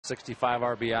65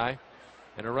 RBI.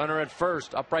 And a runner at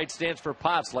first. Upright stance for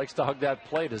Potts. Likes to hug that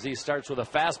plate as he starts with a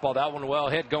fastball. That one well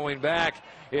hit. Going back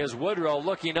is Woodrow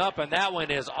looking up, and that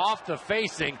one is off the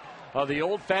facing of the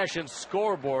old-fashioned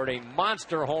scoreboard. A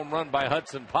monster home run by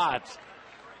Hudson Potts.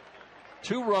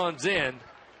 2 runs in.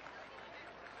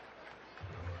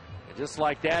 And just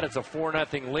like that, it's a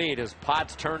 4-0 lead as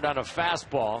Potts turned on a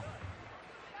fastball.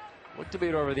 Looked to be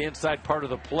over the inside part of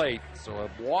the plate. So a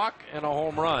walk and a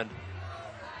home run.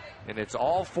 And it's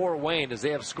all for Wayne as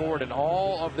they have scored in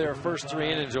all of their first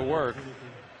 3 innings of work.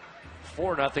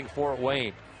 4-0 Fort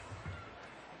Wayne.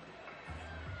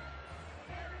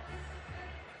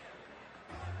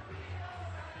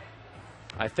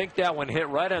 I think that one hit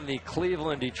right on the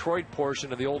Cleveland-Detroit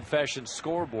portion of the old-fashioned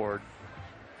scoreboard.